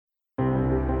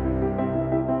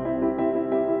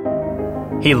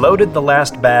He loaded the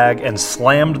last bag and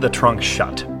slammed the trunk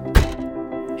shut.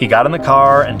 He got in the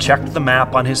car and checked the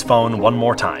map on his phone one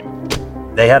more time.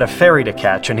 They had a ferry to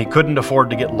catch, and he couldn't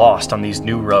afford to get lost on these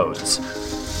new roads.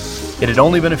 It had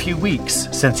only been a few weeks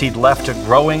since he'd left a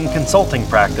growing consulting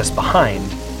practice behind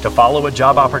to follow a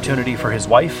job opportunity for his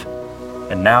wife,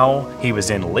 and now he was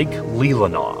in Lake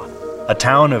Leelanau, a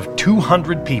town of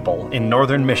 200 people in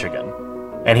northern Michigan,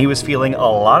 and he was feeling a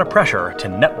lot of pressure to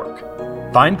network,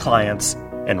 find clients,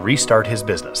 and restart his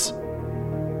business.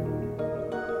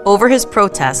 Over his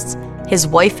protests, his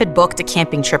wife had booked a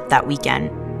camping trip that weekend,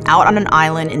 out on an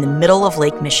island in the middle of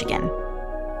Lake Michigan.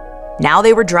 Now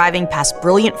they were driving past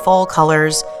brilliant fall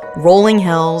colors, rolling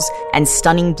hills, and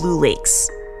stunning blue lakes.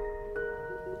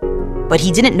 But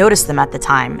he didn't notice them at the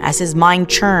time, as his mind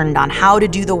churned on how to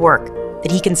do the work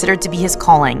that he considered to be his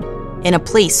calling in a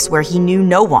place where he knew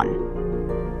no one.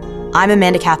 I'm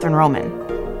Amanda Catherine Roman.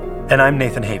 And I'm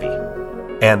Nathan Havey.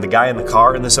 And the guy in the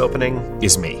car in this opening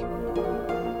is me.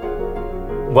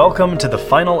 Welcome to the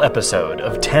final episode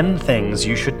of 10 Things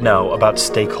You Should Know About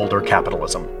Stakeholder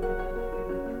Capitalism.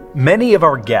 Many of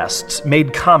our guests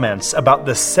made comments about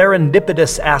the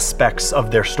serendipitous aspects of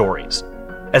their stories,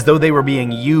 as though they were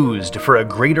being used for a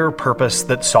greater purpose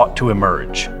that sought to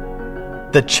emerge.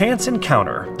 The chance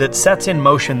encounter that sets in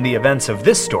motion the events of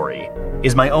this story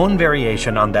is my own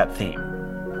variation on that theme.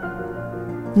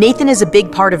 Nathan is a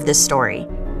big part of this story,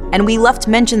 and we left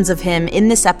mentions of him in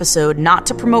this episode not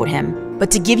to promote him, but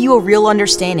to give you a real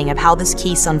understanding of how this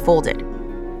case unfolded.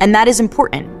 And that is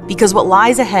important, because what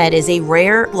lies ahead is a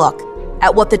rare look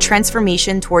at what the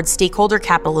transformation towards stakeholder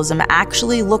capitalism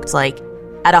actually looked like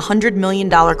at a $100 million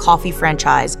coffee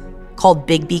franchise called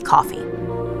Biggby Coffee.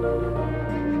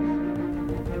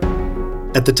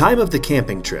 At the time of the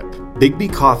camping trip,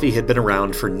 Biggby Coffee had been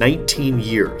around for 19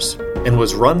 years and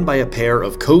was run by a pair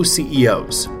of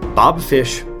co-CEOs, Bob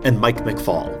Fish and Mike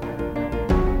McFall.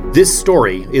 This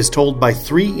story is told by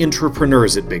three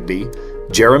entrepreneurs at Biggby: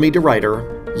 Jeremy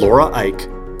DeRuyter, Laura Ike,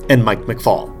 and Mike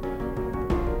McFall.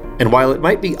 And while it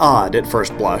might be odd at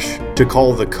first blush to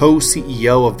call the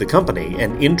co-CEO of the company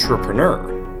an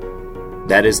entrepreneur,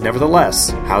 that is nevertheless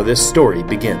how this story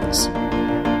begins.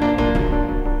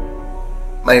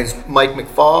 My name is Mike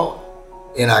McFall.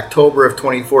 In October of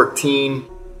 2014,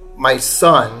 my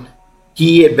son,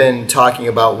 he had been talking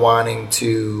about wanting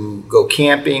to go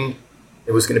camping.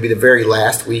 It was going to be the very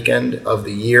last weekend of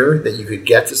the year that you could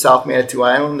get to South Manitou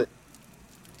Island.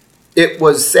 It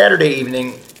was Saturday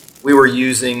evening. We were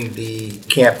using the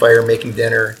campfire, making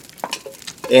dinner.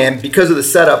 And because of the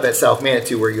setup at South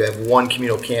Manitou, where you have one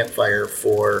communal campfire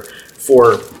for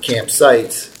 4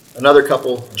 campsites, another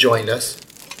couple joined us,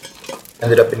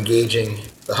 ended up engaging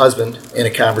the husband in a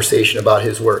conversation about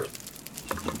his work.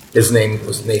 His name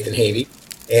was Nathan Havey,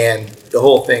 and the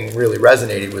whole thing really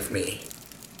resonated with me.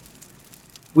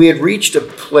 We had reached a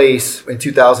place in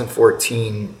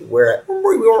 2014 where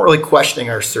we weren't really questioning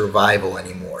our survival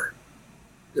anymore.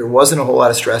 There wasn't a whole lot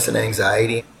of stress and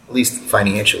anxiety, at least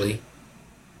financially.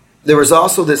 There was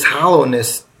also this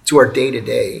hollowness to our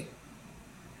day-to-day,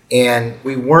 and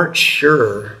we weren't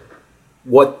sure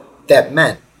what that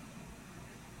meant.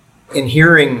 In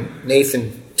hearing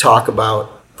Nathan talk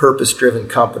about purpose-driven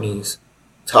companies,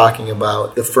 talking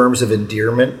about the firms of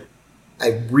endearment,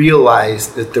 I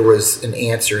realized that there was an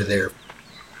answer there.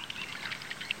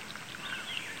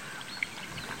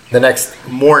 The next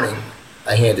morning,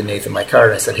 I handed Nathan my card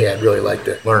and I said, "Hey, I'd really like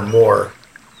to learn more."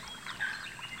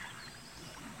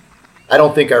 I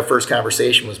don't think our first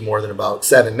conversation was more than about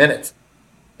 7 minutes.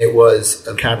 It was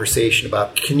a conversation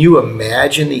about, can you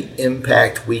imagine the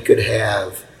impact we could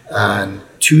have on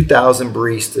 2,000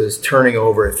 baristas turning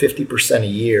over at 50% a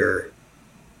year?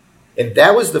 And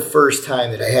that was the first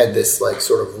time that I had this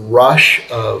sort of rush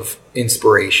of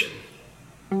inspiration.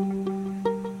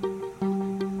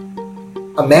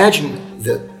 Imagine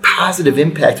the positive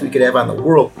impact we could have on the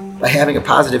world by having a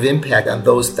positive impact on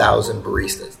those 1,000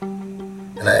 baristas.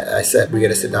 And I said, we got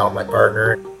to sit down with my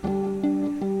partner.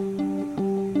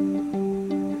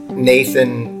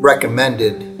 Nathan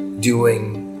recommended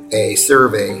doing a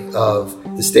survey of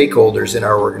the stakeholders in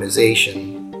our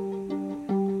organization.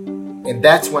 And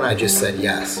that's when I just said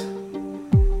yes.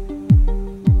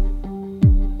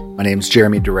 My name's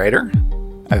Jeremy DeRuyter.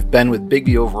 I've been with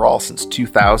Biggby overall since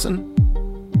 2000.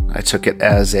 I took it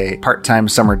as a part-time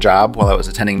summer job while I was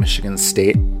attending Michigan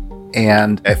State,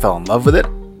 and I fell in love with it.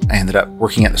 I ended up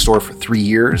working at the store for 3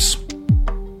 years.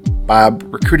 Bob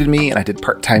recruited me, and I did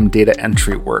part-time data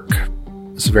entry work.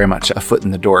 It was very much a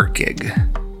foot-in-the-door gig.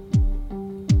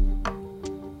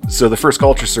 So the first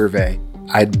culture survey,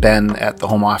 I'd been at the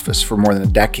home office for more than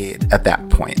a decade at that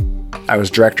point. I was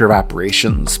director of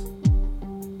operations.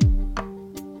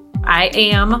 I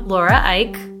am Laura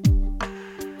Ike.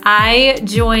 I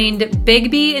joined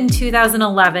Bigby in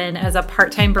 2011 as a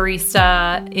part-time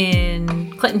barista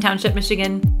in Clinton Township,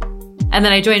 Michigan. And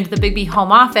then I joined the Bigby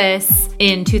home office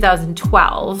in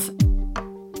 2012.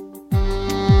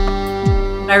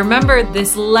 I remember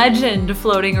this legend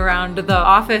floating around the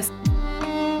office.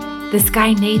 This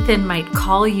guy Nathan might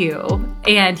call you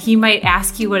and he might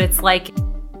ask you what it's like.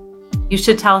 You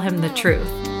should tell him the truth.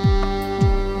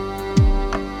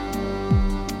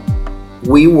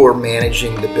 We were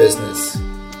managing the business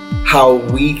how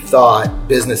we thought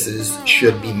businesses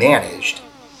should be managed.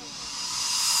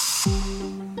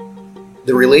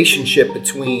 The relationship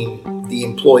between the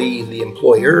employee and the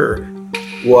employer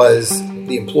was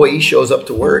the employee shows up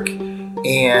to work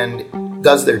and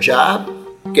does their job,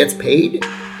 gets paid,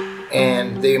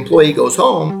 and the employee goes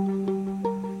home.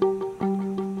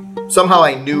 Somehow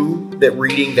I knew that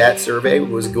reading that survey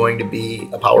was going to be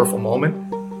a powerful moment.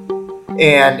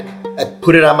 And I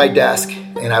put it on my desk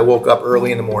and I woke up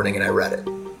early in the morning and I read it.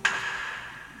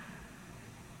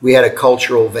 We had a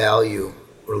cultural value,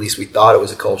 or at least we thought it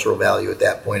was a cultural value at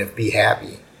that point, of be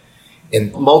happy.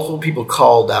 And multiple people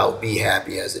called out be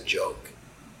happy as a joke.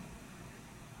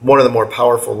 One of the more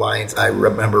powerful lines I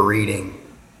remember reading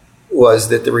was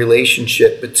that the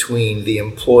relationship between the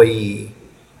employee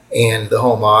and the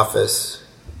home office,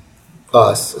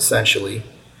 us essentially,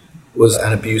 was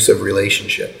an abusive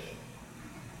relationship.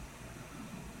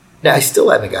 Now, I still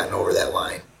haven't gotten over that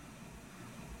line.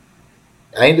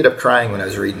 I ended up crying when I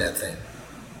was reading that thing.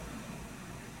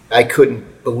 I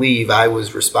couldn't believe I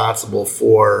was responsible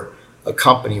for a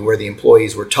company where the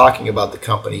employees were talking about the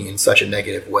company in such a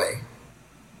negative way.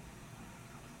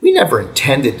 We never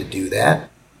intended to do that,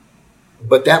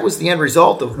 but that was the end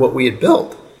result of what we had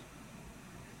built.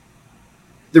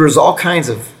 There was all kinds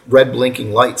of red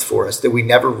blinking lights for us that we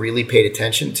never really paid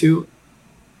attention to.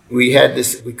 We had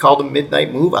this, we called them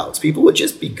midnight move-outs. People would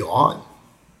just be gone.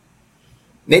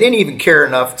 They didn't even care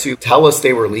enough to tell us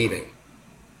they were leaving.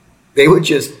 They would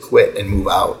just quit and move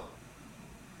out.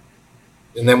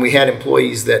 And then we had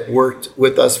employees that worked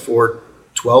with us for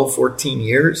 12, 14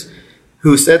 years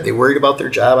who said they worried about their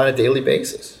job on a daily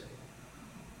basis.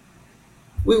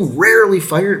 We rarely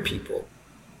fired people,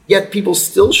 yet people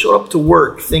still show up to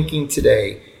work thinking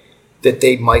today that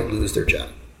they might lose their job.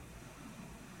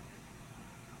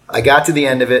 I got to the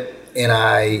end of it, and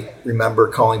I remember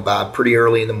calling Bob pretty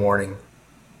early in the morning,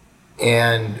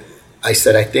 and I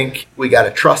said, I think we got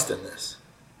to trust in this.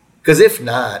 Because if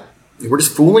not, we're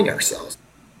just fooling ourselves.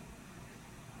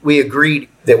 We agreed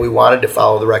that we wanted to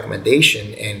follow the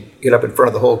recommendation and get up in front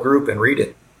of the whole group and read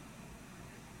it.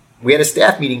 We had a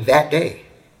staff meeting that day.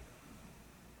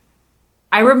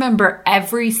 I remember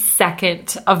every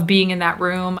second of being in that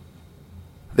room.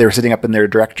 They were sitting up in their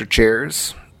director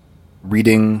chairs,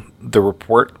 reading the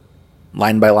report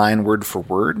line by line, word for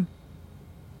word.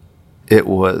 It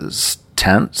was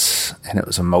tense and it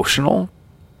was emotional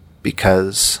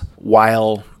because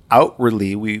while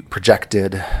outwardly we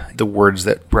projected the words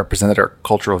that represented our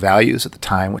cultural values at the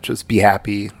time, which was be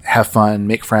happy, have fun,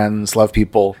 make friends, love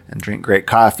people, and drink great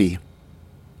coffee,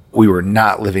 we were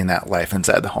not living that life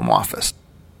inside the home office.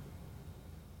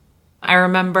 I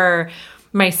remember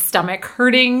my stomach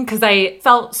hurting because I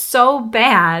felt so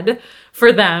bad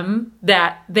for them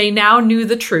that they now knew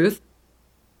the truth.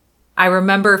 I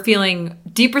remember feeling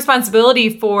deep responsibility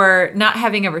for not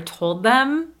having ever told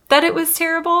them that it was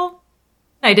terrible.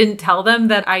 I didn't tell them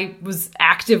that I was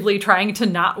actively trying to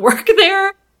not work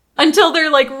there until they're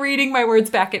like reading my words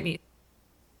back at me.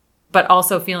 But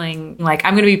also feeling like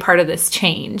I'm going to be part of this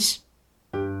change.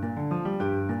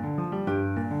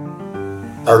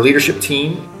 Our leadership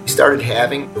team started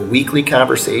having weekly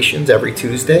conversations every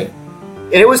Tuesday,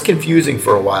 and it was confusing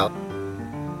for a while.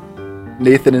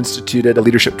 Nathan instituted a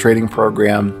leadership training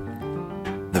program,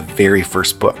 the very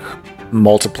first book,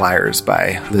 Multipliers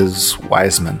by Liz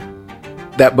Wiseman.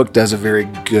 That book does a very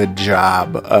good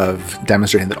job of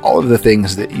demonstrating that all of the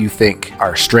things that you think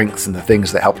are strengths and the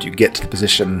things that helped you get to the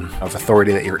position of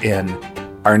authority that you're in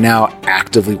are now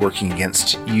actively working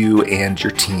against you and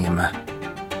your team.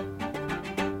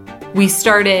 We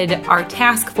started our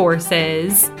task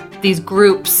forces, these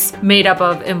groups made up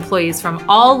of employees from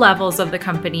all levels of the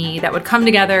company that would come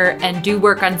together and do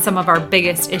work on some of our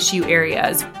biggest issue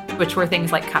areas, which were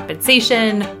things like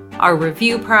compensation, our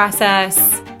review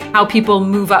process, how people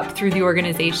move up through the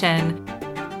organization.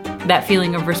 That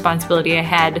feeling of responsibility I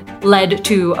had led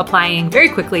to applying very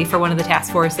quickly for one of the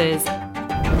task forces.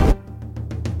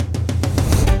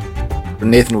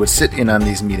 Nathan would sit in on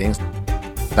these meetings.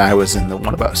 I was in the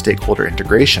one about stakeholder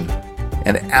integration.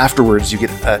 And afterwards, you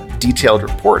get a detailed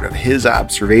report of his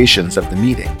observations of the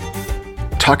meeting.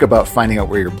 Talk about finding out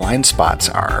where your blind spots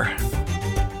are.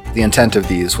 The intent of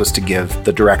these was to give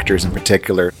the directors in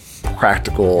particular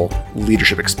practical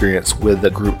leadership experience with a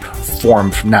group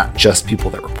formed from not just people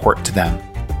that report to them.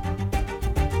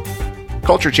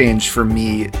 Culture change for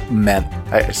me meant,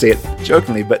 I say it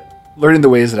jokingly, but learning the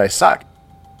ways that I suck.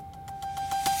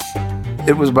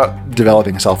 It was about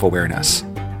developing self-awareness,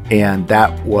 and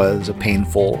that was a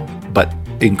painful but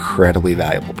incredibly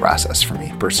valuable process for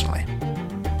me personally.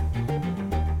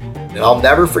 And I'll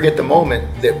never forget the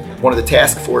moment that one of the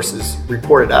task forces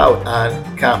reported out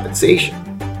on compensation.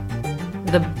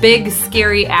 The big,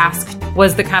 scary ask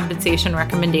was the compensation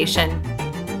recommendation.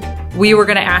 We were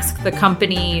going to ask the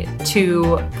company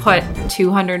to put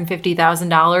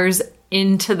 $250,000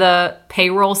 into the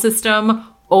payroll system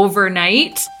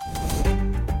overnight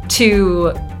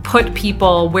to put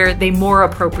people where they more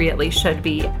appropriately should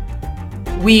be.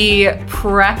 We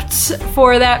prepped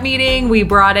for that meeting. We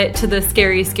brought it to the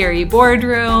scary, scary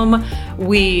boardroom.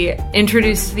 We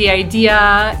introduced the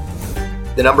idea.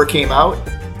 The number came out,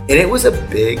 and it was a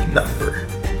big number.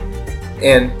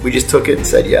 And we just took it and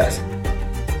said yes.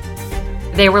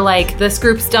 They were like, this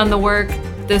group's done the work.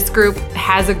 This group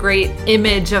has a great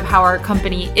image of how our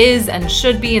company is and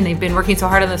should be, and they've been working so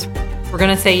hard on this. We're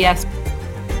going to say yes.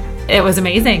 It was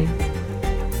amazing.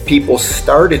 People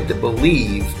started to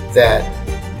believe that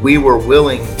we were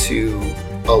willing to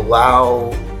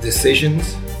allow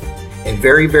decisions, and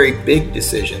very, very big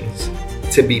decisions,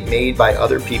 to be made by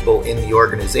other people in the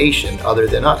organization other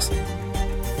than us.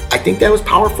 I think that was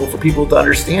powerful for people to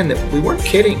understand that we weren't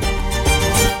kidding.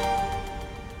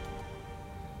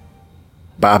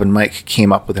 Bob and Mike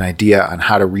came up with an idea on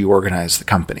how to reorganize the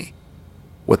company,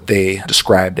 what they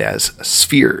described as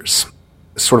spheres,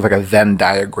 sort of like a Venn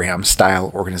diagram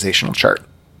style organizational chart.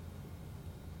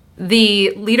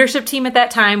 The leadership team at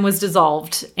that time was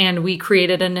dissolved, and we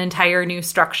created an entire new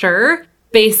structure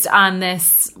based on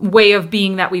this way of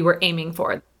being that we were aiming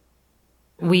for.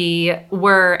 We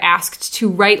were asked to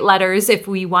write letters if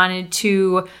we wanted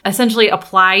to essentially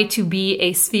apply to be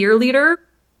a sphere leader.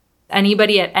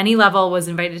 Anybody at any level was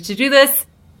invited to do this.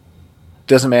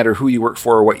 Doesn't matter who you work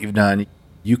for or what you've done,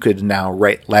 you could now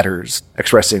write letters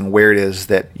expressing where it is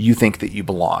that you think that you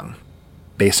belong.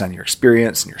 Based on your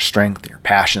experience and your strength and your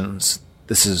passions,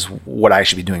 this is what I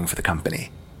should be doing for the company.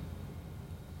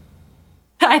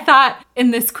 I thought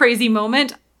in this crazy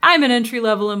moment, I'm an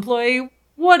entry-level employee.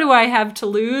 What do I have to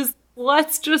lose?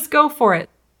 Let's just go for it.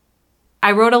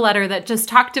 I wrote a letter that just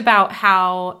talked about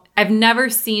how I've never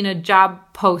seen a job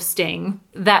posting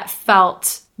that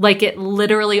felt like it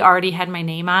literally already had my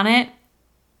name on it.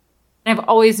 I've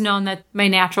always known that my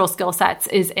natural skill sets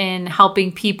is in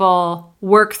helping people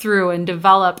work through and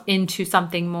develop into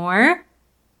something more.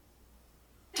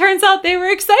 Turns out they were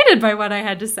excited by what I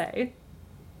had to say.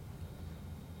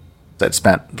 I'd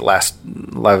spent the last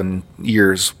 11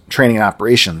 years training in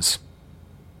operations.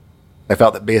 I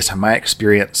felt that based on my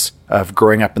experience of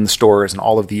growing up in the stores and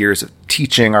all of the years of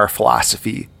teaching our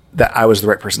philosophy, that I was the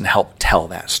right person to help tell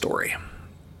that story.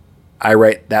 I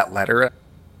write that letter.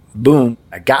 Boom,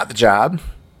 I got the job.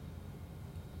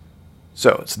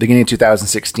 So it's the beginning of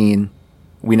 2016.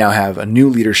 We now have a new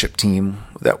leadership team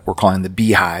that we're calling the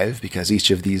Beehive, because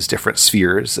each of these different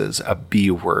spheres is a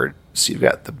B word. So you've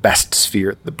got the best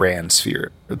sphere, the brand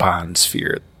sphere, the bond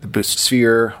sphere, the boost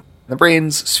sphere, the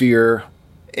brains sphere.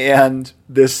 And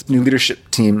this new leadership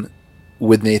team,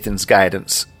 with Nathan's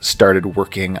guidance, started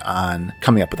working on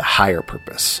coming up with a higher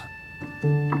purpose.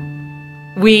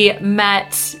 We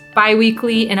met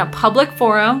bi-weekly in a public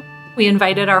forum. We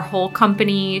invited our whole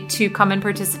company to come and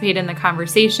participate in the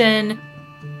conversation.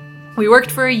 We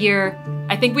worked for a year.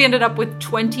 I think we ended up with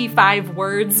 25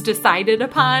 words decided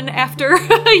upon after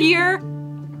a year.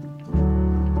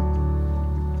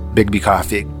 Bigby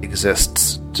Coffee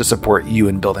exists to support you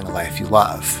in building a life you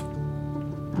love.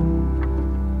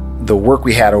 The work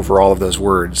we had over all of those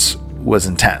words was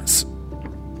intense.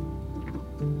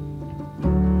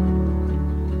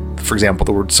 For example,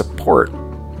 the word support.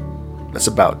 That's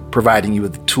about providing you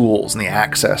with the tools and the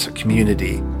access, a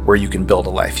community where you can build a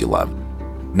life you love,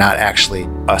 not actually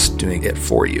us doing it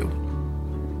for you.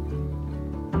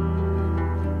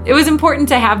 It was important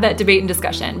to have that debate and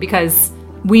discussion because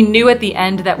we knew at the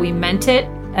end that we meant it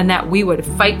and that we would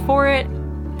fight for it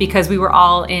because we were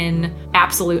all in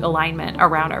absolute alignment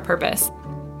around our purpose.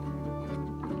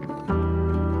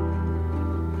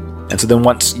 And so then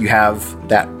once you have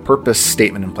that purpose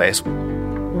statement in place,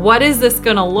 what is this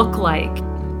going to look like?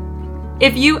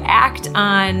 If you act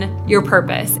on your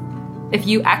purpose, if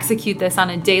you execute this on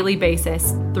a daily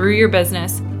basis through your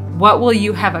business, What will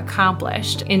you have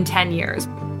accomplished in 10 years?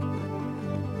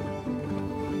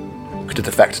 Could it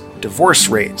affect divorce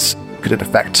rates? Could it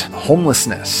affect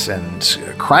homelessness and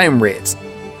crime rates?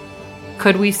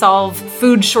 Could we solve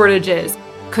food shortages?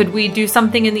 Could we do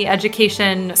something in the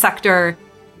education sector?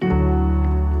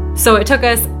 So it took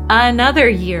us another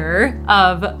year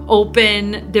of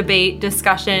open debate,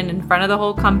 discussion in front of the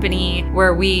whole company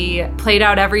where we played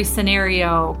out every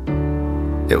scenario.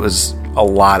 It was a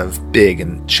lot of big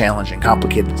and challenging,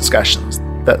 complicated discussions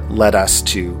that led us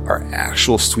to our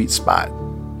actual sweet spot.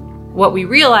 What we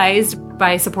realized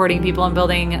by supporting people and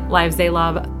building lives they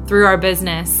love through our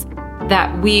business,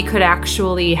 that we could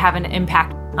actually have an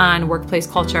impact on workplace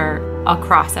culture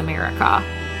across America.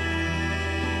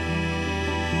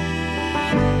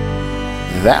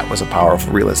 That was a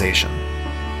powerful realization.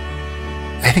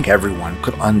 I think everyone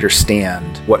could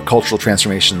understand what cultural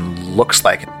transformation looks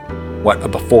like, what a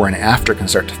before and after can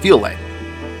start to feel like.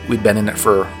 We'd been in it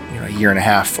for a year and a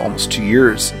half, almost 2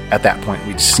 years. At that point,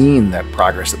 we'd seen that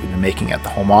progress that we'd been making at the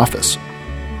home office.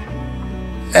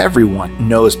 Everyone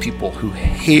knows people who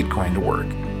hate going to work,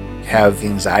 have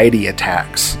anxiety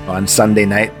attacks on Sunday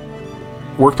night.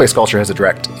 Workplace culture has a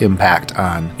direct impact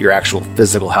on your actual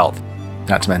physical health,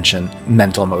 not to mention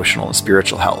mental, emotional, and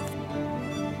spiritual health.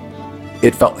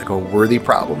 It felt like a worthy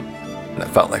problem, and it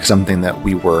felt like something that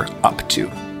we were up to.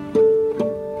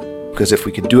 Because if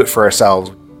we can do it for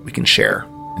ourselves, we can share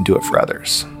and do it for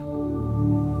others.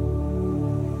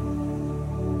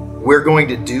 We're going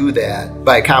to do that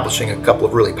by accomplishing a couple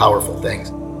of really powerful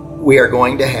things. We are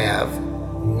going to have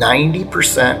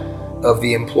 90% of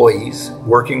the employees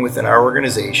working within our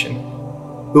organization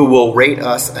who will rate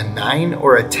us a 9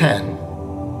 or a 10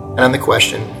 on the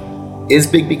question, is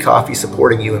Biggby Coffee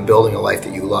supporting you in building a life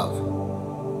that you love?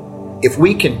 If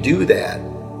we can do that,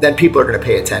 then people are going to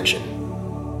pay attention.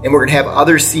 And we're going to have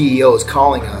other CEOs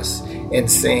calling us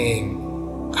and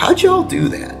saying, how'd y'all do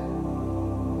that?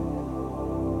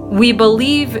 We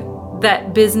believe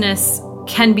that business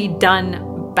can be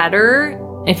done better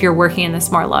if you're working in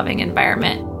this more loving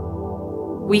environment.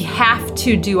 We have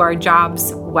to do our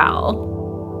jobs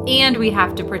well, and we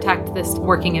have to protect this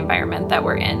working environment that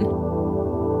we're in.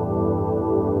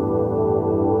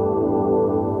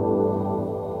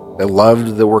 I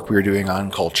loved the work we were doing on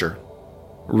culture.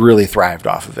 Really thrived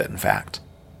off of it, in fact.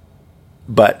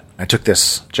 But I took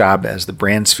this job as the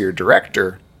BrandSphere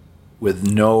director with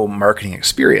no marketing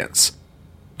experience,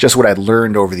 just what I'd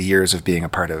learned over the years of being a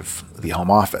part of the home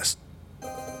office.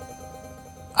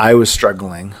 I was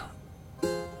struggling.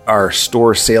 Our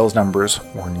store sales numbers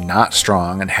were not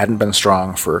strong and hadn't been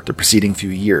strong for the preceding few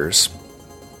years.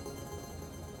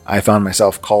 I found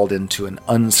myself called into an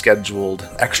unscheduled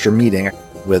extra meeting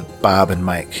with Bob and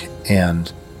Mike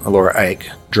and Laura Ike,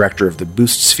 director of the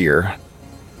BoostSphere.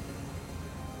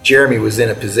 Jeremy was in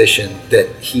a position that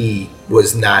he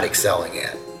was not excelling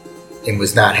at and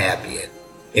was not happy in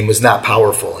and was not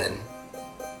powerful in.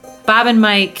 Bob and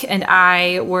Mike and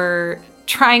I were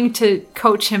trying to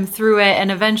coach him through it,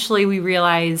 and eventually we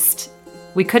realized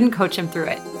we couldn't coach him through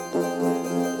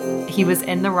it. He was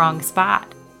in the wrong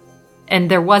spot. And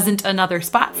there wasn't another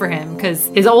spot for him because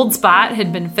his old spot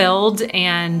had been filled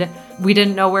and we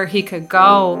didn't know where he could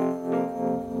go.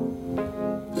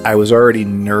 I was already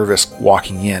nervous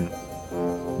walking in,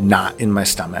 knot in my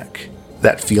stomach,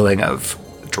 that feeling of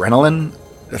adrenaline.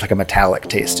 It's like a metallic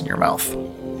taste in your mouth.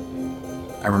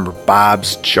 I remember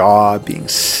Bob's jaw being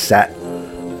set,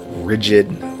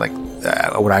 rigid, like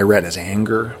what I read as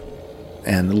anger.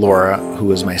 And Laura, who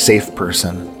was my safe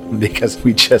person, because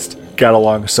we just got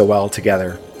along so well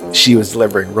together, she was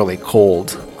delivering really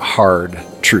cold, hard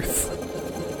truth.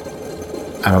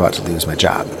 I'm about to lose my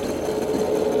job.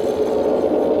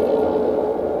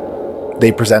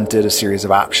 They presented a series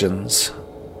of options.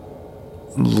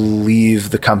 Leave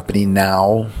the company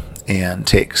now and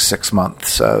take 6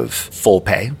 months of full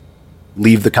pay.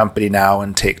 Leave the company now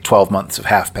and take 12 months of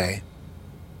half pay.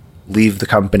 Leave the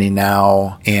company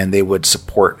now and they would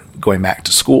support going back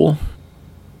to school.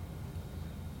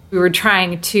 We were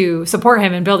trying to support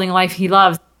him in building a life he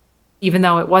loves, even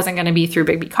though it wasn't going to be through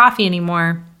Biggby Coffee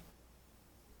anymore.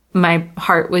 My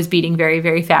heart was beating very,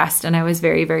 very fast, and I was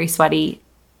very, very sweaty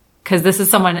because this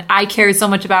is someone I cared so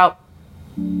much about.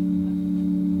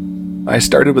 I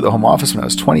started with the home office when I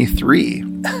was 23.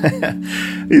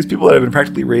 These people that I've been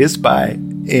practically raised by,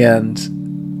 and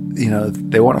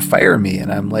they want to fire me,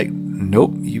 and I'm like,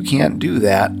 nope, you can't do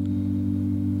that.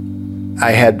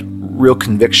 I had real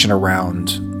conviction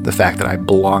around the fact that I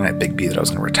belong at Biggby, that I was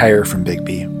going to retire from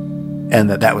Biggby, and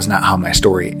that was not how my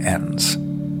story ends.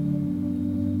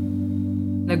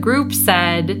 The group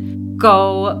said,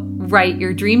 go write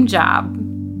your dream job.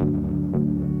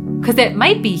 because it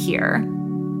might be here.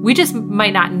 We just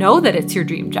might not know that it's your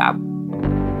dream job.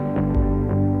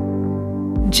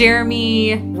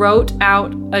 Jeremy wrote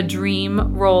out a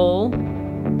dream role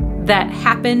that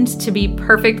happened to be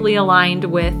perfectly aligned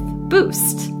with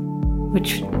Boost,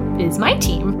 which is my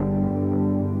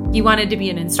team. He wanted to be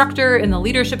an instructor in the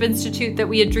Leadership Institute that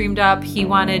we had dreamed up. He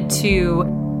wanted to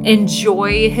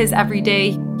enjoy his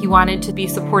everyday. He wanted to be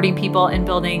supporting people and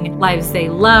building lives they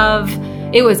love.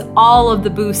 It was all of the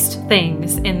Boost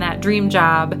things in that dream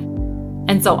job.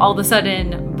 And so all of a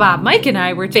sudden, Bob, Mike, and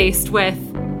I were faced with,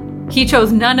 he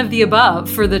chose none of the above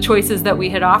for the choices that we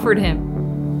had offered him.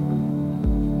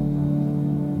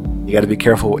 You got to be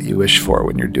careful what you wish for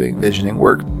when you're doing visioning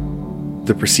work.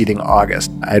 The preceding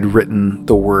August, I had written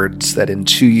the words that in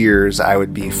 2 years I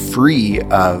would be free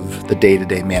of the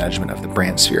day-to-day management of the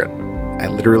Brand Sphere. I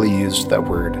literally used that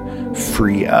word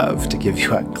free of to give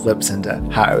you a glimpse into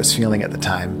how I was feeling at the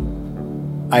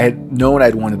time. I had known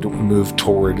I'd wanted to move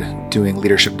toward doing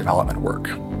leadership development work.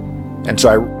 And so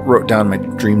I wrote down my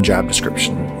dream job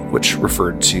description, which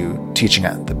referred to teaching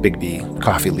at the Bigby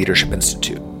Coffee Leadership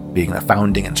Institute, being the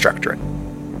founding instructor.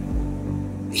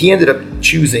 He ended up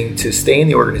choosing to stay in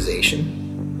the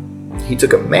organization. He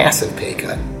took a massive pay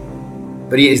cut,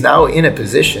 but he is now in a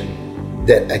position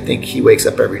that I think he wakes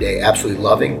up every day absolutely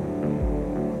loving.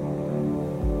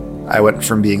 I went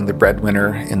from being the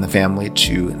breadwinner in the family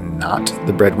to not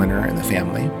the breadwinner in the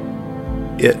family.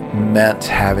 It meant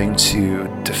having to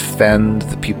defend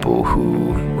the people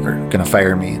who were going to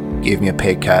fire me, gave me a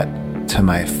pay cut, to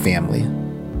my family.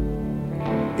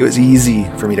 It was easy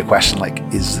for me to question,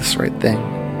 is this the right thing?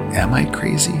 Am I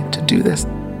crazy to do this?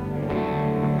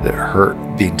 It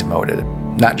hurt being demoted,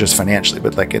 not just financially,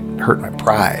 but it hurt my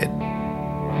pride.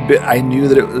 But I knew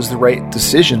that it was the right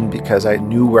decision because I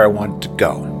knew where I wanted to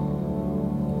go.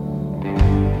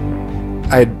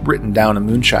 I had written down a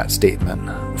moonshot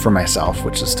statement for myself,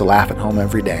 which is to laugh at home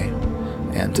every day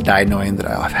and to die knowing that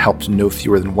I've helped no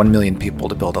fewer than 1 million people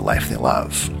to build a life they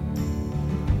love.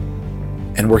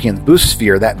 And working in the Boost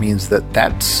sphere, that means that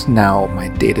that's now my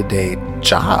day-to-day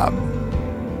job,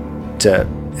 to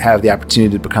have the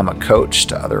opportunity to become a coach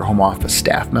to other home office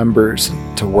staff members,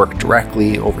 and to work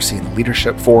directly overseeing the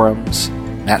leadership forums.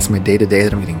 That's my day-to-day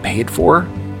that I'm getting paid for.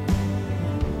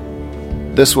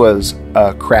 This was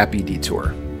a crappy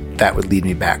detour that would lead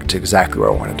me back to exactly where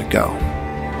I wanted to go.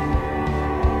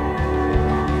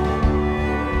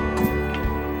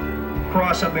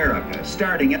 Across America,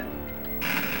 starting at...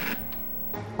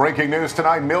 Breaking news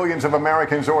tonight, millions of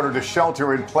Americans ordered to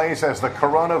shelter in place as the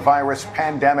coronavirus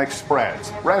pandemic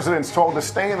spreads. Residents told to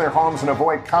stay in their homes and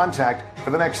avoid contact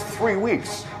for the next 3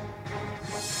 weeks.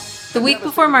 The week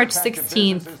before March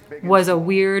 16th was a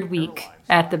weird week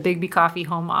at the Bigby Coffee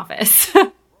home office.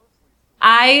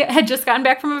 I had just gotten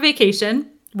back from a vacation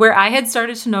where I had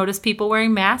started to notice people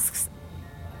wearing masks.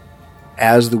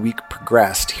 As the week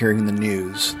progressed, hearing the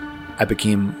news, I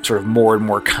became sort of more and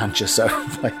more conscious of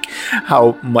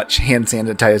how much hand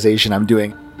sanitization I'm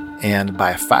doing. And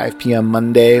by 5 p.m.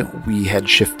 Monday, we had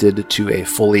shifted to a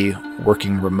fully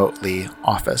working remotely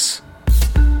office.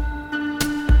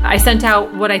 I sent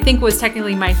out what I think was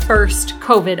technically my first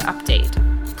COVID update.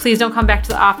 Please don't come back to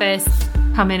the office.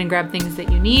 Come in and grab things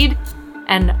that you need.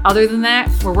 And other than that,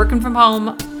 we're working from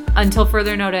home until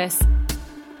further notice.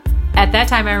 At that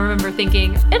time, I remember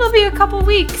thinking, it'll be a couple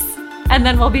weeks, and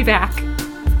then we'll be back.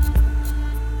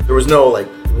 There was no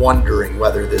wondering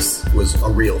whether this was a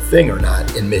real thing or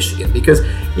not in Michigan, because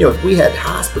we had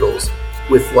hospitals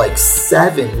with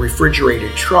 7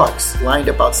 refrigerated trucks lined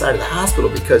up outside of the hospital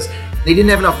because they didn't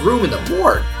have enough room in the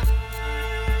morgue.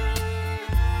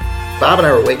 Bob and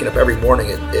I were waking up every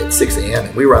morning at 6 a.m.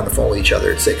 and we were on the phone with each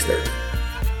other at 6:30.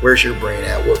 Where's your brain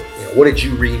at? What did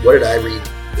you read? What did I read?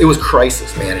 It was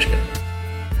crisis management.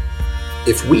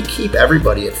 If we keep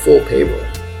everybody at full payroll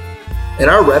and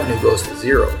our revenue goes to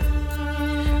zero,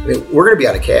 we're going to be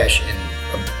out of cash in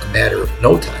a matter of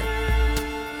no time.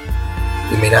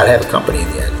 We may not have a company in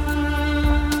the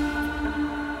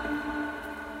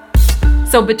end.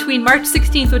 So between March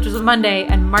 16th, which was a Monday,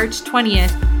 and March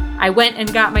 20th, I went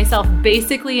and got myself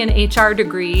basically an HR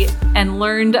degree and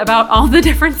learned about all the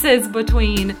differences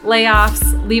between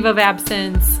layoffs, leave of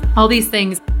absence, all these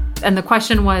things. And the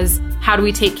question was, how do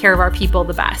we take care of our people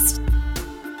the best?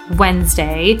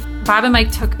 Wednesday, Bob and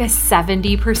Mike took a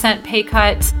 70% pay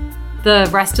cut. The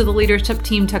rest of the leadership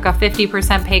team took a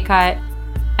 50% pay cut.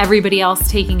 Everybody else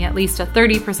taking at least a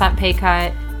 30% pay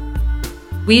cut.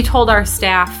 We told our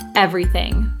staff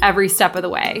everything, every step of the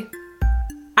way.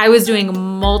 I was doing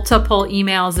multiple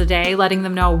emails a day, letting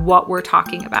them know what we're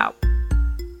talking about.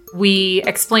 We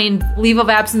explained leave of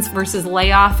absence versus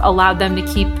layoff allowed them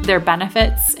to keep their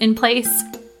benefits in place.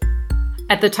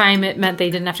 At the time, it meant they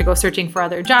didn't have to go searching for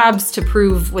other jobs to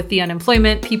prove with the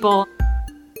unemployment people.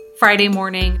 Friday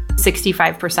morning,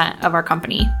 65% of our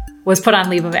company was put on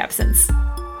leave of absence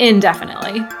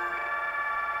indefinitely.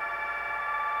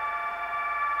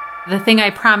 The thing I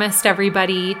promised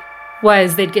everybody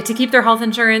was they'd get to keep their health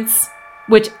insurance,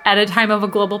 which at a time of a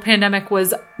global pandemic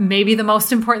was maybe the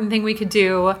most important thing we could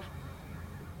do.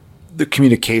 The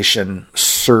communication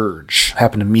surge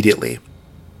happened immediately.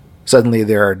 Suddenly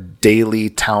there are daily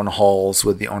town halls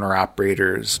with the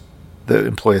owner-operators. The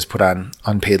employees put on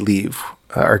unpaid leave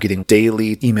are getting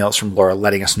daily emails from Laura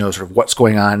letting us know sort of what's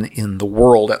going on in the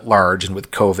world at large and with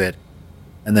COVID.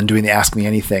 And then doing the Ask Me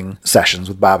Anything sessions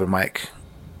with Bob and Mike,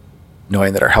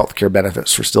 knowing that our healthcare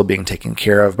benefits were still being taken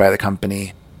care of by the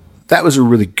company. That was a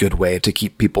really good way to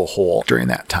keep people whole during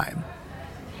that time.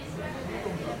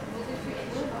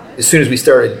 As soon as we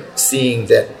started seeing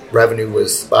that revenue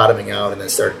was bottoming out and then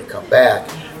starting to come back,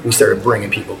 we started bringing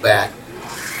people back.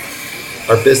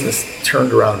 Our business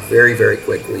turned around very, very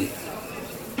quickly.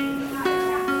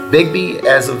 Bigbie,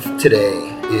 as of today,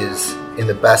 is in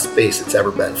the best space it's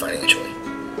ever been financially.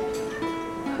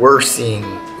 We're seeing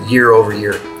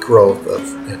year-over-year growth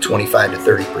of 25 to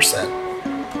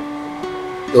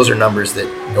 30%. Those are numbers that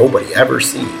nobody ever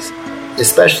sees,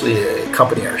 especially a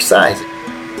company our size.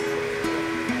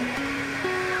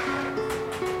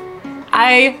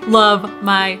 I love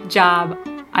my job.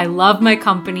 I love my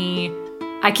company.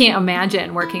 I can't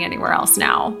imagine working anywhere else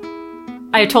now.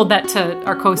 I told that to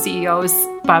our co-CEOs,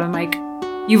 Bob and Mike.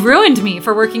 You've ruined me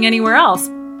for working anywhere else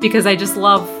because I just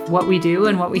love what we do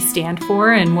and what we stand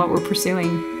for and what we're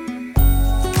pursuing.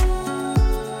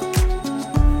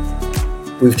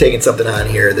 We've taken something on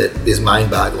here that is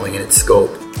mind-boggling in its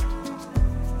scope,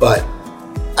 but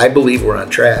I believe we're on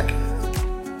track.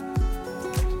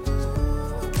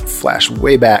 Flash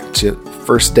way back to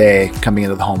first day coming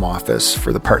into the home office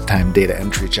for the part-time data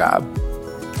entry job.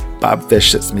 Bob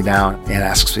Fish sits me down and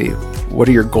asks me, "What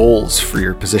are your goals for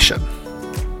your position?"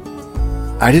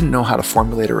 I didn't know how to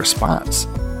formulate a response.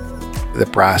 The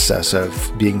process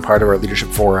of being part of our leadership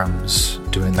forums,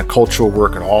 doing the cultural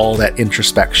work and all that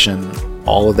introspection,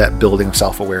 all of that building of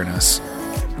self-awareness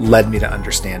led me to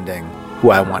understanding who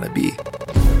I want to be.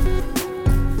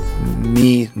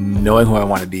 Me knowing who I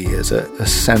want to be is an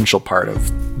essential part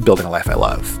of building a life I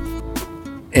love.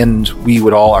 And we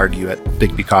would all argue at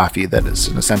Bigbie Coffee that it's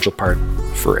an essential part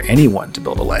for anyone to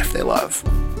build a life they love.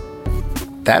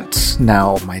 That's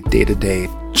now my day-to-day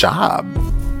job.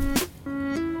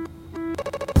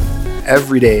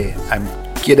 Every day I'm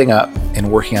getting up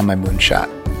and working on my moonshot.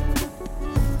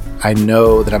 I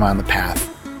know that I'm on the path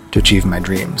to achieve my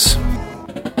dreams.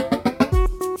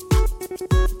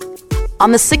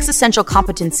 On the 6 essential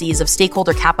competencies of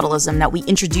stakeholder capitalism that we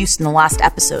introduced in the last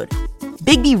episode,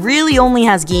 Bigbie really only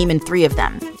has game in 3 of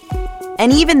them.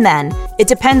 And even then, it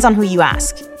depends on who you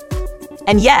ask.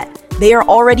 And yet, they are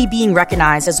already being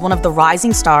recognized as one of the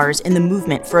rising stars in the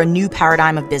movement for a new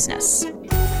paradigm of business.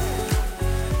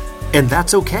 And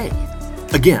that's okay.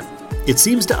 Again, it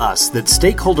seems to us that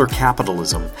stakeholder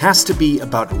capitalism has to be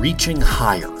about reaching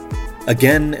higher,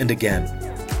 again and again,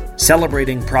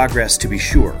 celebrating progress to be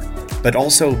sure, but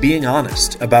also being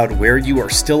honest about where you are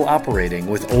still operating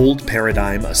with old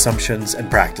paradigm assumptions and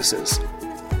practices.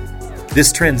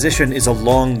 This transition is a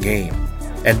long game,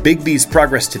 and Bigbie's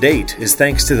progress to date is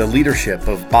thanks to the leadership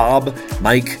of Bob,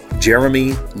 Mike,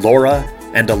 Jeremy, Laura,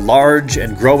 and a large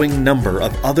and growing number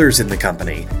of others in the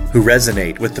company who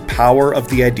resonate with the power of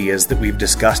the ideas that we've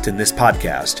discussed in this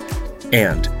podcast,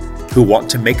 and who want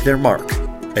to make their mark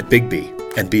at Bigbie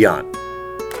and beyond.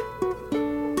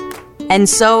 And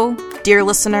so, dear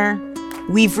listener,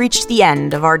 we've reached the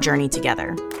end of our journey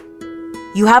together.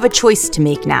 You have a choice to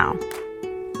make now.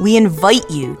 We invite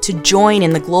you to join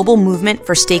in the global movement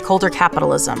for stakeholder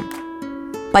capitalism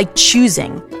by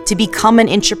choosing to become an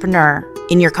entrepreneur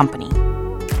in your company.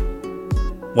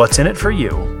 What's in it for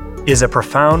you is a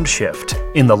profound shift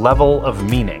in the level of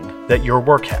meaning that your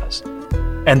work has,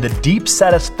 and the deep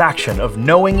satisfaction of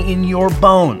knowing in your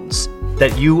bones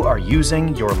that you are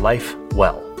using your life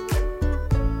well.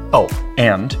 Oh,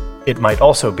 and it might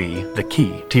also be the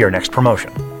key to your next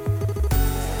promotion.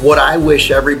 What I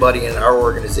wish everybody in our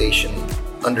organization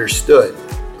understood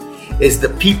is the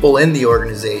people in the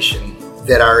organization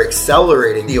that are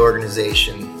accelerating the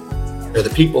organization are the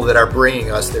people that are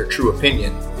bringing us their true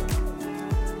opinion.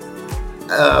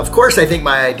 Of course, I think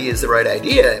my idea is the right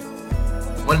idea.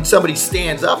 When somebody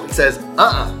stands up and says,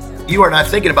 you are not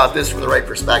thinking about this from the right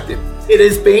perspective, it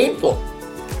is painful.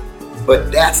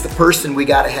 But that's the person we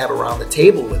got to have around the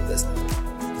table with us.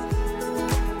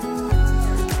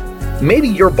 Maybe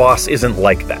your boss isn't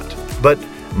like that, but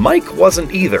Mike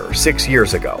wasn't either 6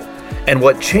 years ago. And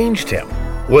what changed him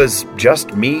was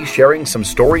just me sharing some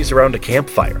stories around a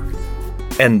campfire.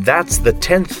 And that's the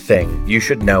 10th thing you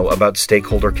should know about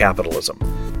stakeholder capitalism.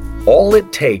 All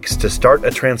it takes to start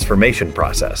a transformation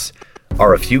process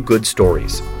are a few good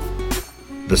stories.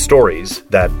 The stories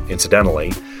that,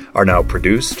 incidentally, are now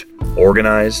produced,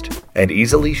 organized, and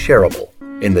easily shareable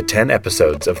in the 10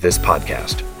 episodes of this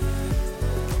podcast.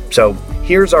 So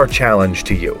here's our challenge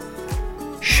to you.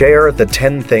 Share the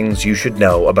 10 things you should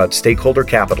know about stakeholder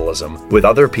capitalism with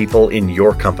other people in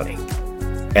your company,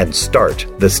 and start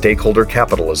the stakeholder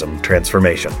capitalism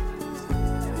transformation.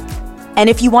 And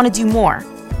if you want to do more,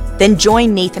 then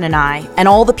join Nathan and I and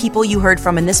all the people you heard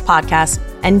from in this podcast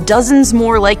and dozens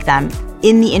more like them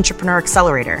in the Entrepreneur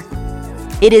Accelerator.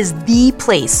 It is the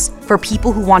place for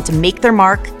people who want to make their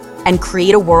mark and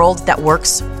create a world that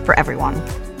works for everyone.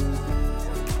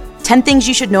 10 Things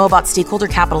You Should Know About Stakeholder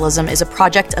Capitalism is a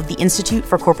project of the Institute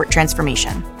for Corporate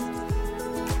Transformation.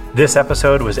 This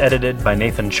episode was edited by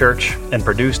Nathan Church and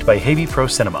produced by Heavy Pro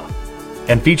Cinema,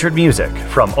 and featured music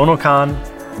from Onokan,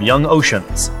 Young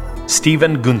Oceans,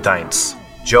 Steven Guntheins,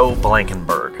 Joe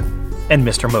Blankenberg, and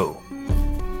Mr. Moo.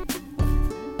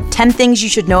 10 Things You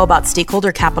Should Know About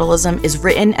Stakeholder Capitalism is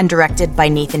written and directed by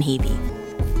Nathan Havey.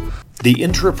 The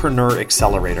Entrepreneur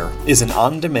Accelerator is an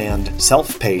on-demand,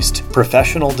 self-paced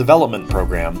professional development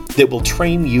program that will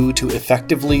train you to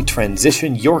effectively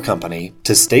transition your company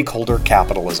to stakeholder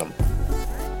capitalism.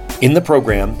 In the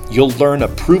program, you'll learn a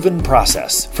proven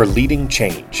process for leading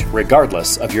change,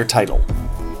 regardless of your title.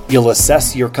 You'll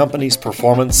assess your company's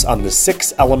performance on the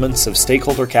 6 elements of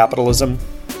stakeholder capitalism,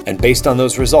 and based on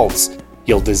those results,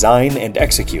 you'll design and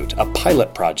execute a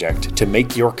pilot project to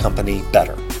make your company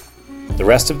better. The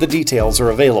rest of the details are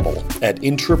available at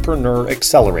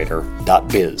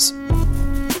entrepreneuraccelerator.biz.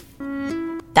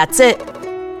 That's it.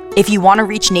 If you want to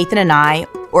reach Nathan and I,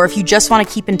 or if you just want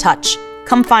to keep in touch,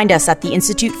 come find us at the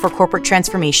Institute for Corporate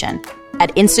Transformation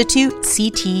at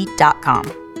institutect.com.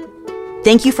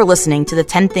 Thank you for listening to the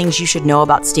 10 Things You Should Know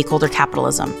About Stakeholder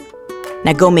Capitalism.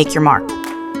 Now go make your mark.